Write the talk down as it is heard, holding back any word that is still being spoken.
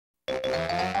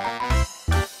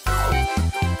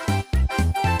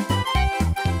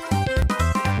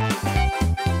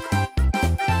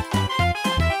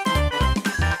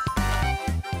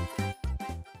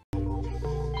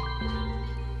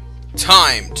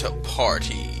Time to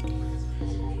party.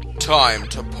 Time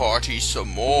to party some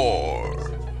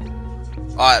more.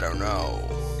 I don't know.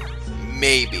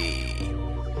 Maybe.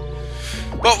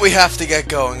 But we have to get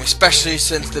going, especially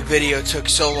since the video took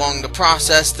so long to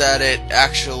process that it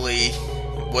actually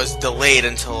was delayed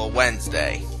until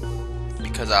Wednesday.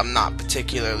 Because I'm not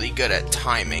particularly good at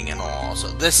timing and all. So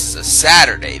this is a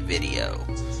Saturday video.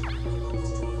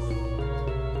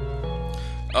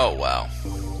 Oh well.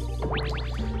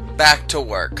 Back to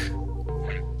work.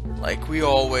 Like we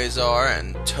always are,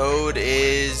 and Toad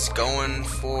is going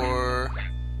for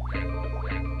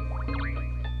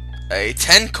a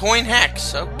 10-coin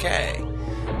hex. Okay.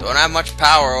 Don't have much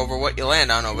power over what you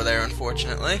land on over there,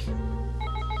 unfortunately.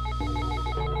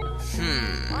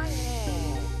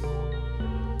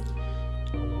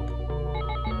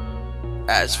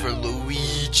 As for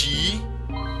Luigi,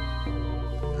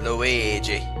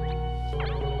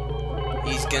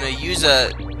 he's gonna use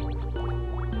a...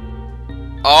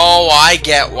 Oh, I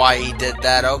get why he did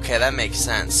that. Okay, that makes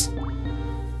sense.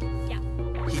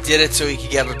 He did it so he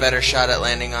could have a better shot at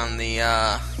landing on the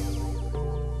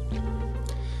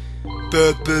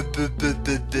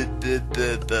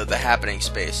happening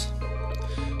space.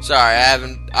 Sorry,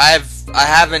 I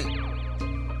haven't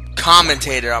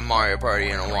commentated on Mario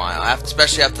Party in a while.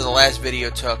 Especially after the last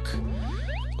video took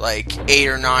like 8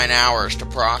 or 9 hours to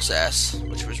process,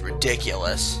 which was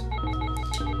ridiculous.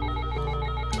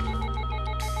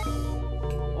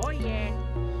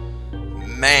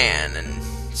 Man, and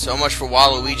so much for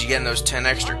Waluigi getting those 10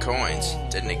 extra coins.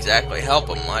 Didn't exactly help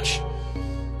him much.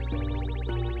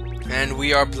 And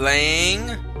we are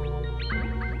playing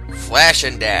Flash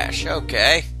and Dash.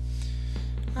 Okay.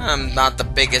 I'm not the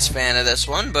biggest fan of this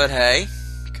one, but hey,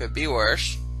 could be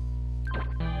worse.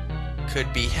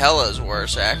 Could be hella's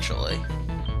worse, actually.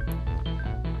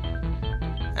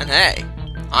 And hey,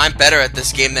 I'm better at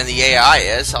this game than the AI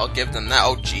is. I'll give them that.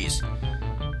 Oh, jeez.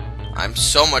 I'm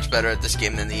so much better at this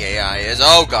game than the AI is.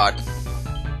 Oh, God.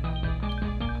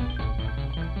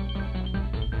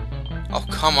 Oh,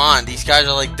 come on. These guys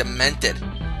are, like, demented.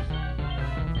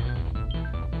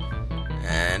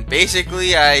 And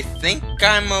basically, I think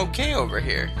I'm okay over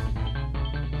here.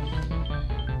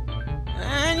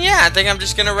 And yeah, I think I'm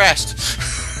just gonna rest.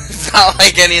 It's not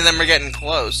like any of them are getting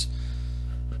close.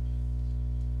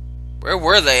 Where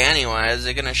were they anyway? Is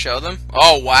it gonna show them?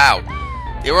 Oh, wow.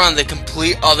 They were on the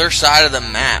complete other side of the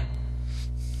map.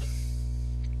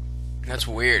 That's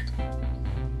weird.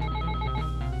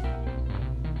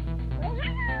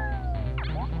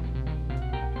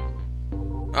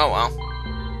 Oh well.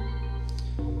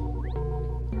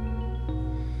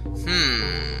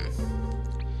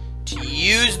 To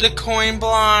use the coin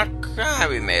block,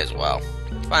 we may as well.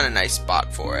 Find a nice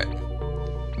spot for it.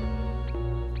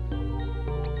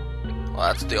 Well,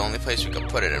 that's the only place we could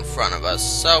put it in front of us,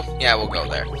 so yeah, we'll go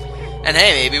there. And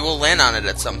hey, maybe we'll land on it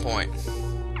at some point.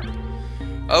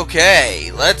 Okay,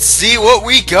 let's see what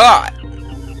we got.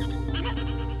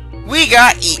 We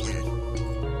got Eaton.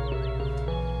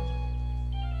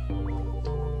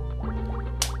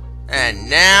 And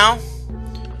now,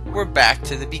 we're back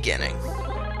to the beginning.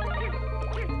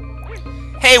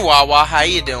 Hey Wawa, how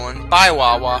you doing? Bye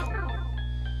Wawa.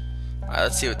 Alright,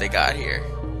 let's see what they got here.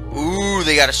 Ooh,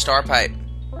 they got a star pipe.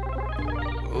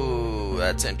 Ooh,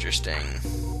 that's interesting.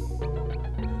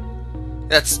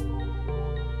 That's...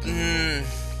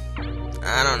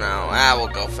 I don't know. We'll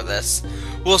go for this.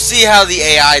 We'll see how the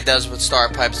AI does with star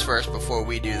pipes first before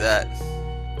we do that.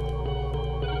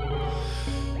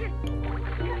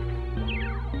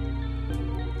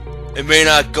 It may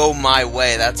not go my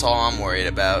way, that's all I'm worried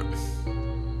about.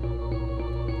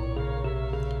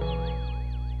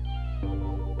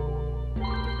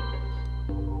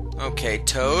 Okay,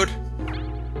 Toad.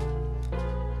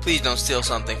 Please don't steal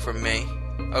something from me.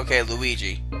 Okay,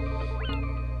 Luigi.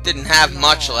 Didn't have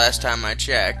much last time I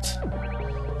checked.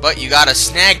 But you got a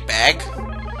snag bag.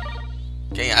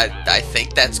 Okay, I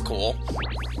think that's cool.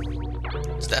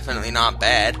 It's definitely not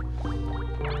bad.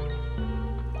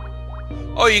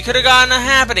 Oh, you could have gotten a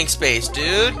happening space,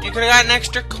 dude. You could have gotten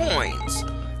extra coins.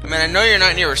 I mean, I know you're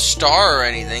not near a star or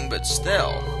anything, but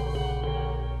still.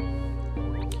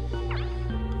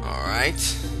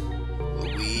 Alright.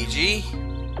 Luigi.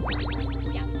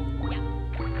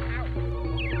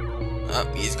 Oh,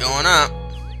 he's going up.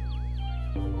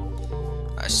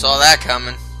 I saw that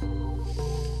coming.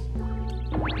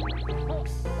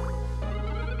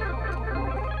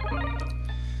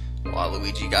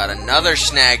 Waluigi got another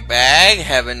snag bag.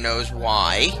 Heaven knows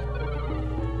why.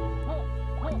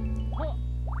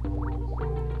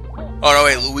 Oh no,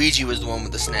 wait, Luigi was the one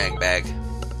with the snag bag.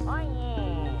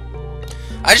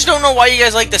 I just don't know why you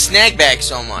guys like the snag bag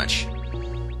so much.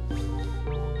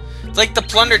 It's like the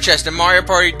plunder chest in Mario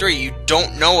Party 3. You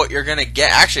don't know what you're gonna get.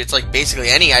 Actually, it's like basically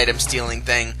any item stealing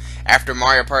thing after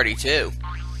Mario Party 2.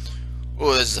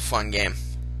 Ooh, this is a fun game.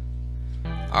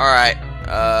 Alright,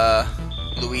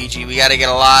 Luigi, we gotta get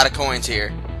a lot of coins here.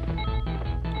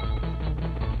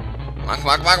 Come on, come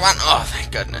on, come on, come on. Oh,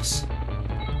 thank goodness.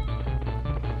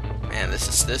 Man, this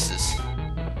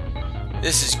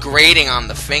is grating on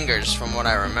the fingers from what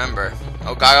I remember.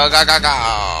 Oh god, oh god, god,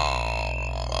 god.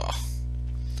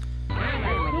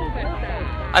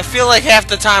 I feel like half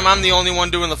the time I'm the only one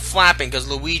doing the flapping because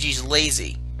Luigi's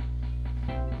lazy.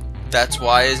 That's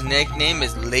why his nickname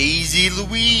is Lazy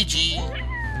Luigi.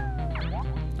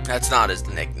 That's not his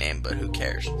nickname, but who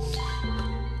cares?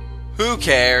 Who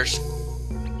cares?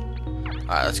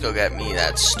 Alright, let's go get me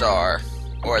that star.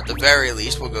 Or at the very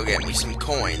least, we'll go get me some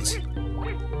coins.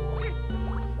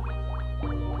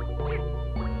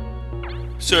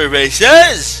 Survey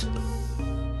says,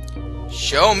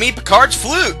 show me Picard's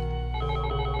flute.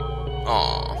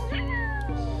 Aww.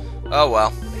 Oh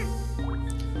well.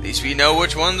 At least we know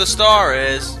which one the star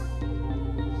is.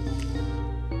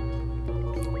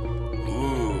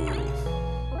 Ooh.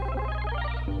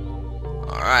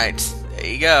 Alright, there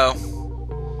you go.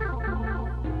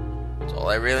 That's all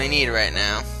I really need right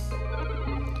now.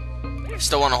 I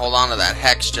still want to hold on to that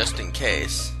hex just in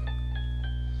case.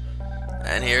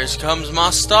 And here comes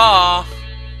my star.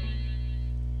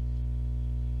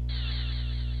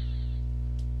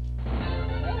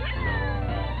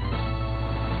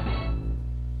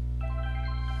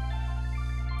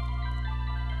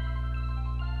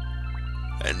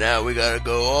 And now we gotta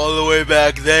go all the way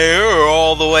back there or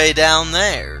all the way down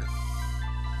there.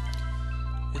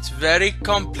 It's very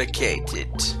complicated.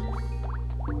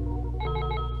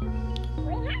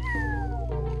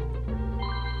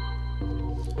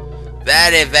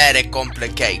 Very, very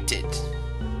complicated.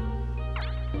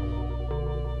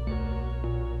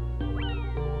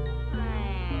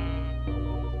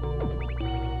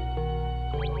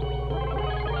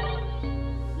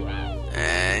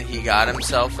 And he got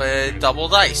himself a double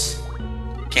dice.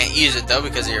 Can't use it though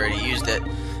because he already used it.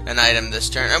 An item this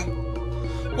turn.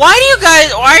 Why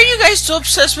are you guys so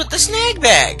obsessed with the snag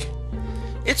bag?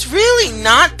 It's really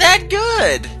not that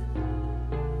good.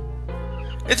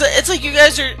 It's like you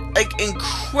guys are like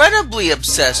incredibly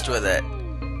obsessed with it.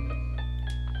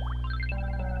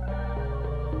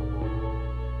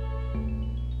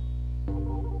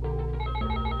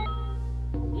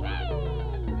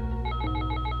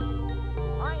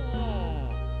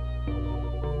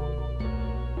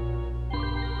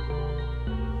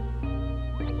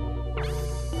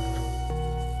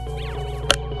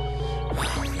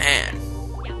 Oh man.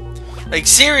 Like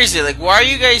seriously, like why are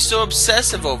you guys so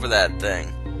obsessive over that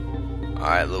thing?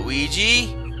 Alright,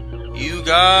 Luigi, you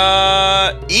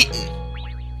got eaten.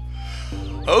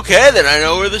 Okay, then I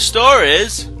know where the star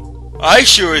is. I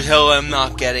sure as hell am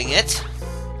not getting it.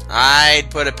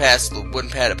 I'd put it past,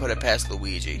 wouldn't put it past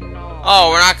Luigi. Oh,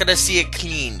 we're not gonna see it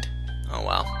cleaned. Oh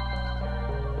well.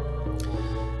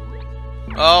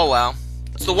 Oh well.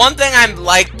 It's the one thing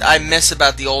I miss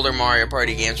about the older Mario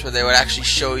Party games, where they would actually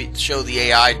show the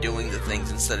AI doing the things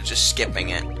instead of just skipping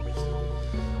it.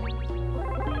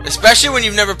 Especially when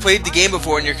you've never played the game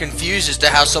before and you're confused as to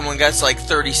how someone gets like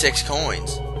 36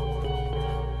 coins.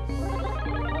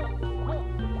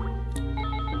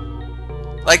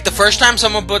 Like the first time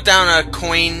someone put down a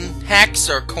coin hex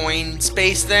or coin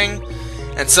space thing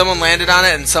and someone landed on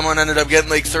it and someone ended up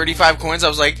getting like 35 coins, I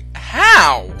was like,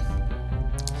 how?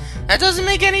 That doesn't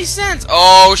make any sense.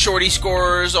 Oh, shorty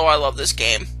scorers. Oh, I love this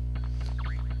game.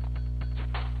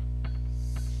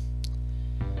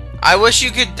 I wish you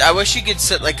could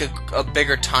set like a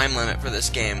bigger time limit for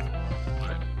this game.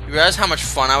 You realize how much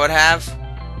fun I would have?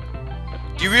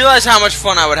 Do you realize how much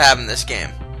fun I would have in this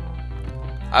game?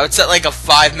 I would set like a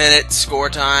 5-minute score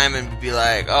time and be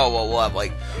like, oh well,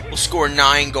 we'll score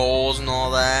 9 goals and all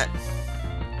that.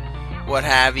 What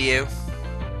have you?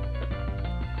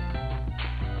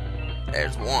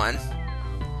 There's one.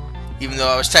 Even though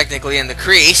I was technically in the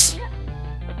crease.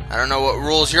 I don't know what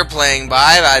rules you're playing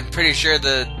by, but I'm pretty sure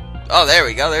oh, there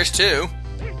we go. There's 2.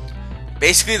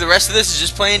 Basically, the rest of this is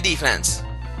just playing defense.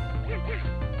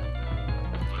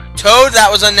 Toad, that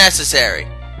was unnecessary.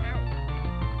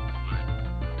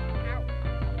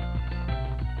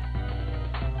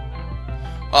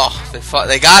 Oh,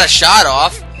 they got a shot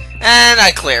off, and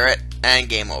I clear it, and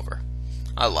game over.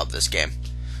 I love this game.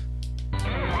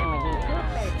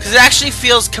 Because it actually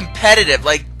feels competitive.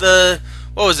 Like what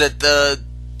was it, the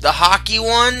hockey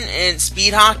one in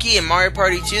Speed Hockey and Mario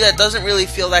Party 2, that doesn't really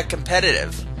feel that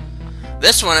competitive.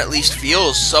 This one at least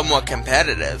feels somewhat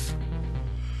competitive.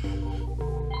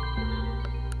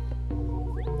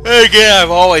 Again,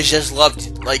 I've always just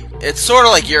loved, like, it's sort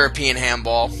of like European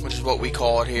handball, which is what we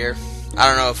call it here. I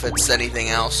don't know if it's anything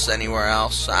else anywhere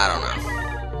else. I don't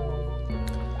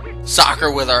know. Soccer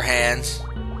with our hands.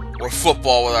 Or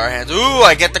football with our hands. Ooh,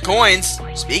 I get the coins.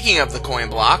 Speaking of the coin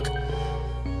block.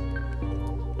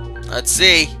 Let's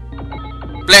see.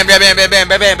 Blam, blam, blam, blam, blam,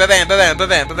 blam, blam, blam, blam,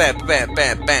 blam, blam, blam,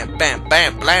 blam, bam, bam,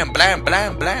 bam, blam, blam,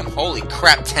 blam, blam. Holy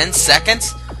crap, 10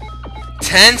 seconds?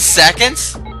 10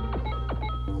 seconds?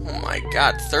 Oh my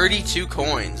god, 32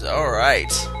 coins.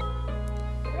 Alright.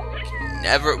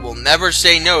 We'll never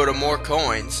say no to more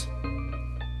coins.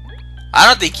 I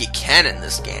don't think you can in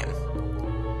this game.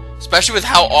 Especially with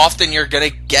how often you're gonna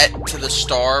get to the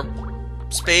star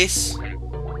space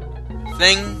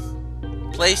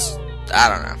thing place. I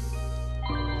don't know.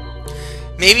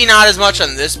 Maybe not as much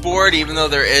on this board, even though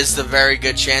there is the very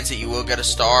good chance that you will get a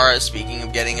star. Speaking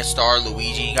of getting a star,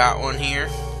 Luigi got one here.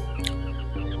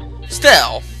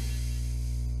 Still.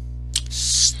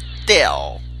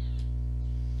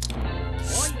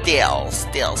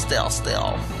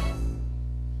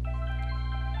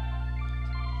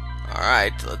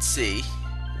 Alright, let's see.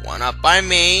 One up by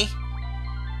me,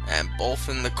 and both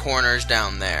in the corners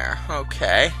down there.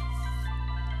 Okay.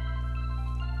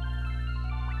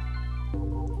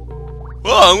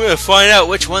 Well, I'm gonna find out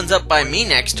which one's up by me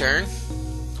next turn.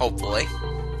 Hopefully.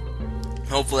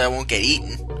 Hopefully I won't get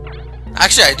eaten.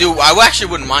 Actually, I do. I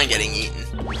actually wouldn't mind getting eaten.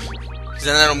 Because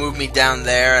then that'll move me down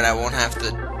there, and I won't have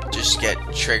to just get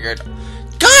triggered.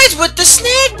 Guys, with the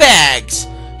snag bags!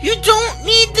 You don't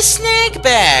need the snag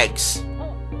bags!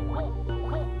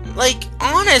 Like,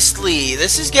 honestly,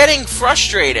 this is getting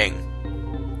frustrating.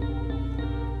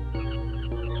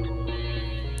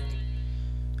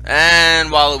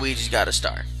 And Waluigi's got a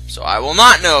star. So I will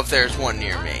not know if there's one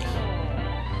near me.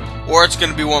 Or it's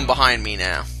going to be one behind me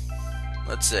now.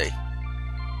 Let's see.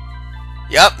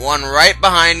 Yep, one right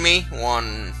behind me,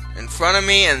 one in front of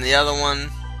me, and the other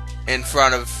one in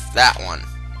front of that one.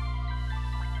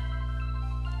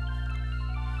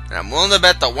 And I'm willing to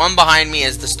bet the one behind me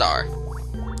is the star.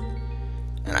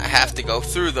 And I have to go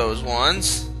through those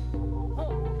ones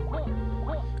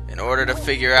in order to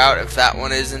figure out if that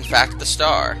one is in fact the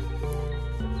star.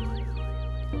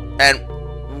 And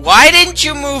why didn't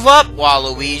you move up,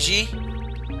 Waluigi?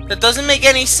 That doesn't make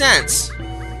any sense.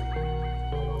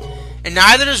 And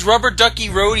neither does Rubber Ducky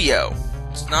Rodeo.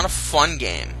 It's not a fun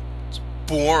game. It's a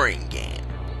boring game.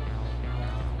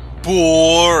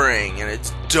 Boring, and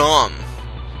it's dumb.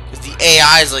 Because the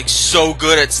AI is like so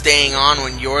good at staying on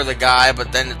when you're the guy,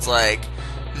 but then it's like,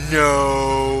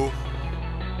 no.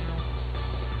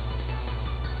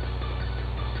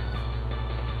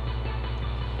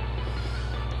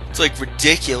 It's like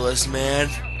ridiculous,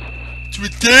 man. It's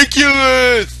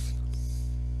ridiculous!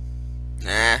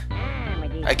 Nah.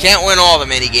 I can't win all the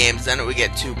mini games, then it would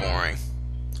get too boring.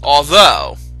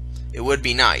 Although, it would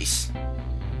be nice.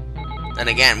 Then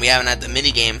again, we haven't had the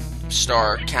minigame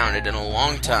star counted in a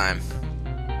long time.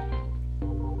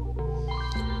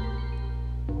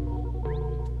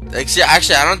 Actually,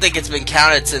 I don't think it's been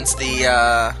counted since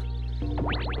the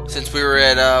since we were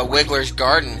at Wiggler's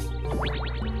Garden.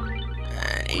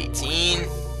 And 18.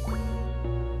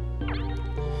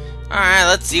 Alright,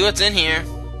 let's see what's in here.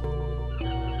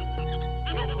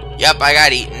 Yep, I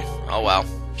got eaten. Oh well,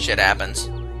 shit happens.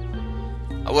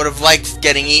 I would have liked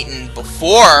getting eaten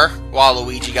before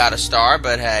Waluigi got a star,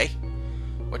 but hey.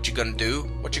 What you gonna do?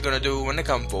 What you gonna do when they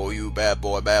come for you, bad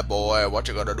boy, bad boy? What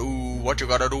you gonna do? What you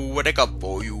gonna do when they come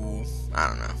for you? I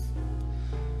don't know.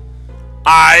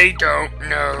 I don't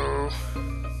know.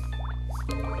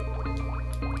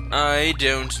 I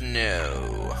don't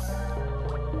know.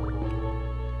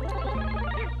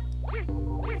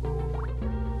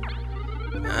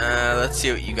 Let's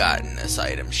see what you got in this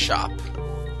item shop.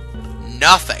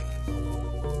 Nothing.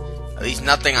 At least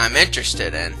nothing I'm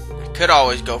interested in. I could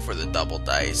always go for the double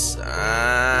dice.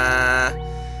 I'll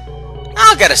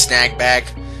get a snag bag.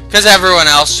 Because everyone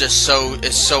else just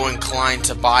is so inclined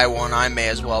to buy one, I may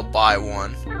as well buy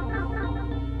one.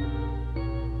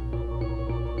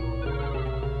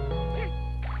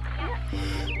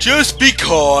 Just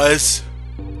because.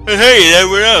 And hey, you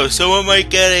never know. Someone might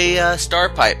get a star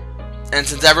pipe. And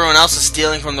since everyone else is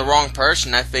stealing from the wrong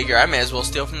person, I figure I may as well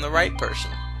steal from the right person.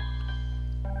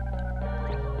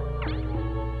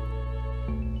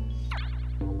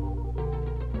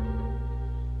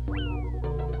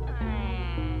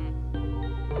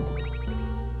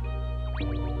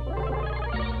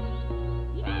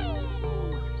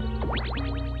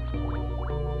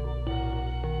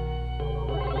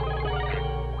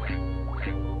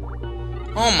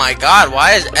 Oh my god,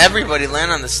 why does everybody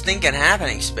land on the stinking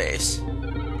happening space?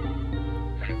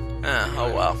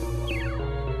 Oh well.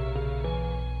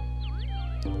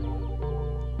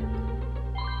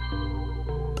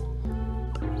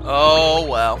 Oh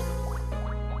well.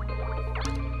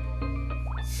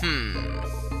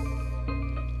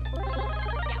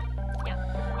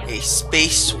 A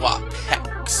space swap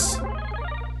hex.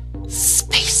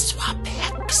 Space swap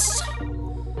hex.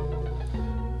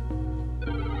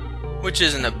 Which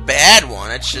isn't a bad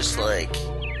one, it's just like...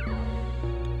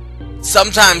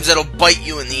 Sometimes it'll bite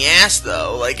you in the ass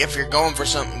though. Like if you're going for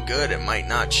something good, it might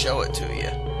not show it to you.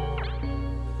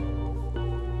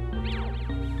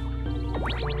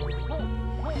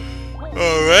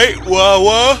 Alright,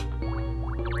 Wawa.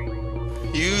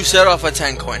 You set off a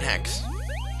 10-coin hex.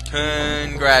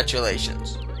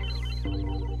 Congratulations.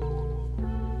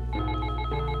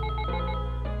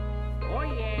 Oh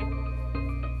yeah.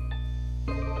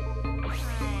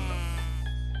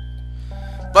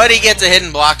 But he gets a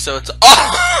hidden block, so it's...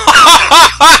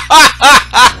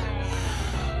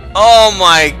 Oh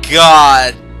my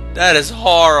god. That is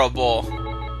horrible.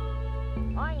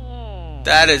 Oh yeah.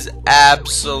 That is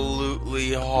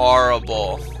absolutely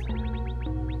horrible.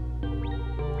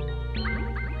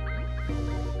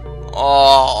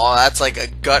 Oh, that's like a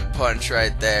gut punch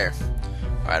right there.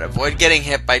 Alright, avoid getting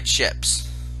hit by chips.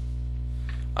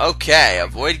 Okay,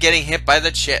 avoid getting hit by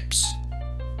the chips.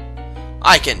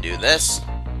 I can do this.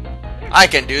 I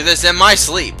can do this in my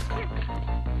sleep.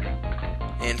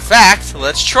 In fact,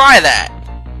 let's try that.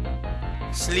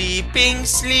 Sleeping,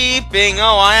 sleeping,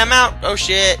 oh I am out, oh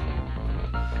shit.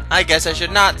 I guess I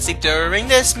should not sleep during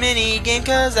this mini game,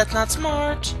 cause that's not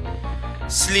smart.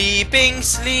 Sleeping,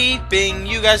 sleeping,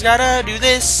 you guys gotta do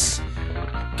this.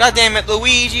 God damn it,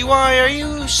 Luigi, why are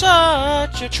you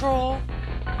such a troll?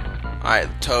 Alright,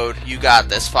 Toad, you got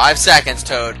this. 5 seconds,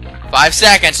 Toad. 5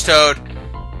 seconds, Toad.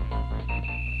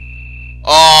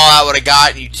 Oh, that would've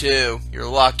gotten you too. You're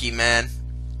lucky, man.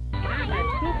 I'm a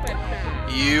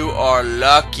superstar. You are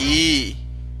lucky.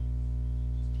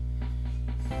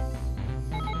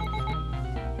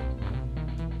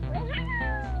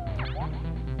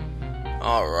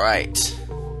 Alright.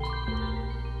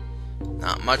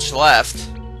 Not much left.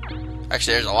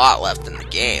 Actually, there's a lot left in the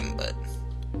game, but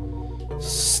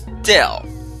still.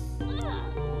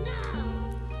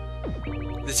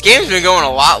 This game's been going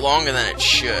a lot longer than it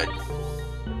should.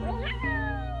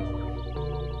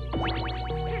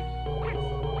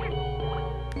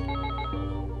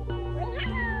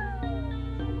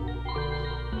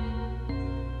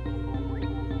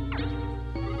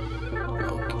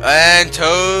 And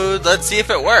Toad, let's see if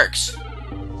it works.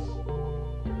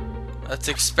 Let's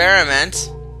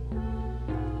experiment.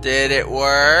 Did it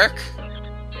work?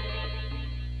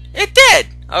 It did!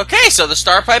 Okay, so the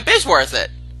star pipe is worth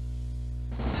it.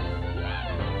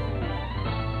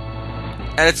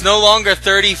 And it's no longer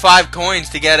 35 coins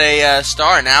to get a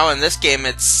star. Now in this game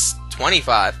it's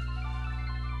 25.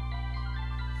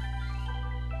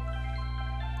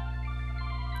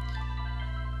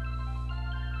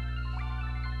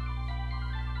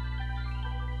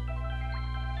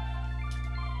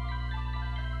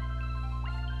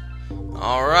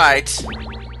 Alright.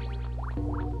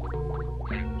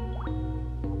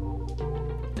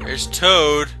 There's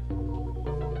Toad.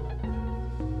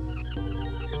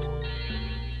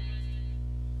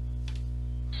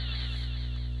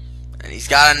 And he's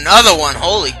got another one.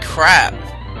 Holy crap.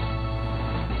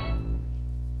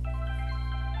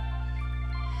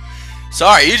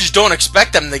 Sorry, you just don't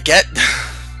expect them to get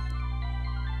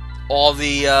all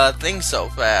the things so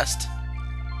fast.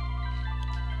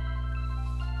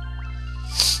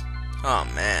 Oh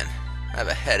man, I have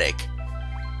a headache.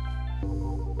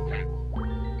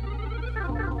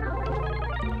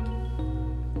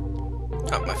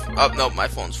 Oh, no, my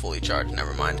phone's fully charged.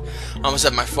 Never mind. I almost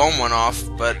had my phone went off,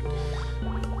 but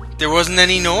there wasn't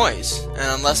any noise.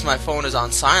 And unless my phone is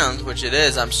on silent, which it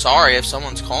is, I'm sorry if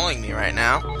someone's calling me right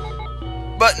now.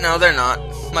 But no, they're not.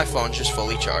 My phone's just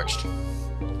fully charged.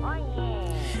 Oh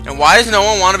yeah. And why does no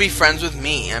one want to be friends with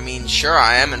me? I mean, sure,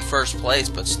 I am in first place,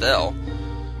 but still.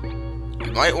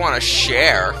 You might want to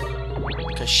share,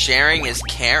 because sharing is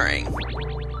caring.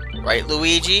 Right,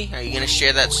 Luigi? Are you going to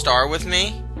share that star with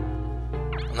me?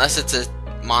 Unless it's a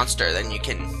monster, then you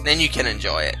can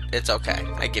enjoy it. It's okay.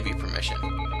 I give you permission.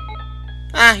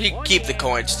 You can keep the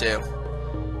coins too.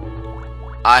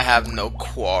 I have no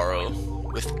quarrel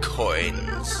with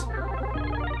coins.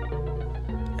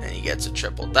 And he gets a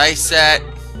triple dice set.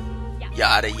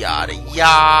 Yada yada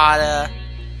yada.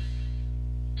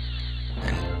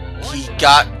 And he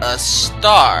got a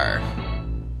star.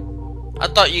 I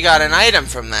thought you got an item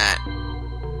from that.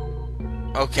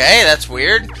 Okay, that's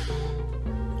weird.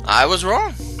 I was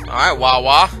wrong. Alright,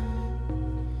 Wawa.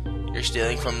 You're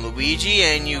stealing from Luigi,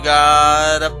 and you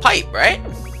got a pipe, right?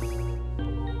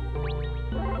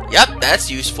 Yep,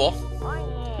 that's useful.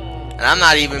 And I'm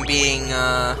not even being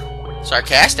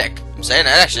sarcastic. I'm saying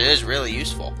that actually is really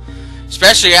useful.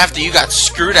 Especially after you got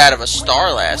screwed out of a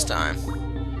star last time.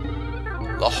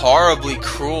 The horribly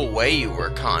cruel way you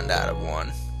were conned out of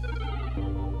one.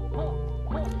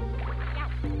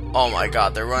 Oh my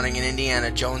god, they're running an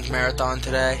Indiana Jones marathon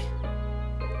today.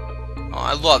 Oh,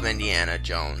 I love Indiana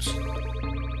Jones.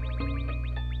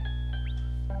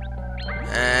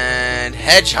 And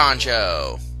Hedge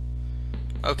Honcho.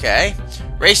 Okay.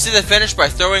 Race to the finish by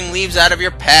throwing leaves out of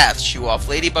your path. Shoo off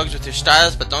ladybugs with your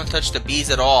stylus, but don't touch the bees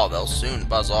at all. They'll soon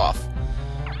buzz off.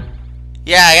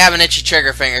 Yeah, I have an itchy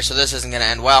trigger finger, so this isn't going to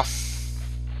end well.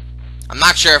 I'm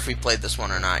not sure if we played this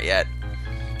one or not yet.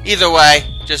 Either way,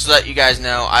 just to let you guys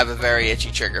know, I have a very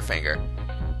itchy trigger finger.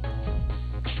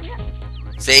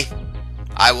 See?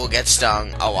 I will get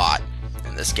stung a lot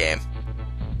in this game.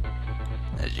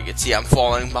 As you can see, I'm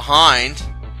falling behind.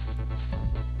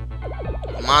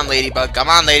 Come on, Ladybug. Come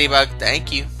on, Ladybug.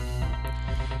 Thank you.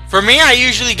 For me, I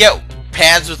usually get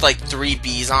paths with like 3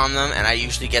 bees on them, and I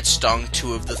usually get stung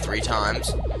 2 of the 3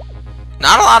 times.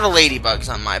 Not a lot of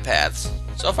ladybugs on my paths.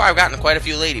 So far, I've gotten quite a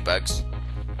few ladybugs.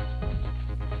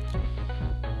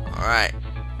 Alright.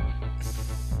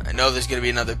 I know there's going to be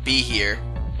another bee here.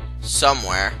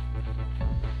 Somewhere.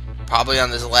 Probably on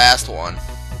this last one.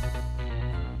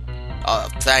 Oh,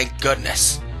 thank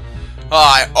goodness. Oh,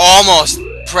 I almost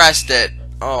pressed it.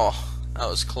 Oh, that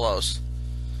was close.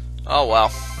 Oh,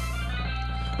 well.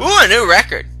 Ooh, a new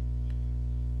record.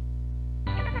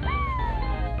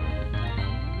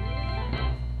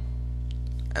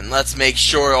 And let's make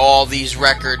sure all these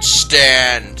records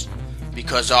stand.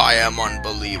 Because I am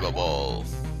unbelievable.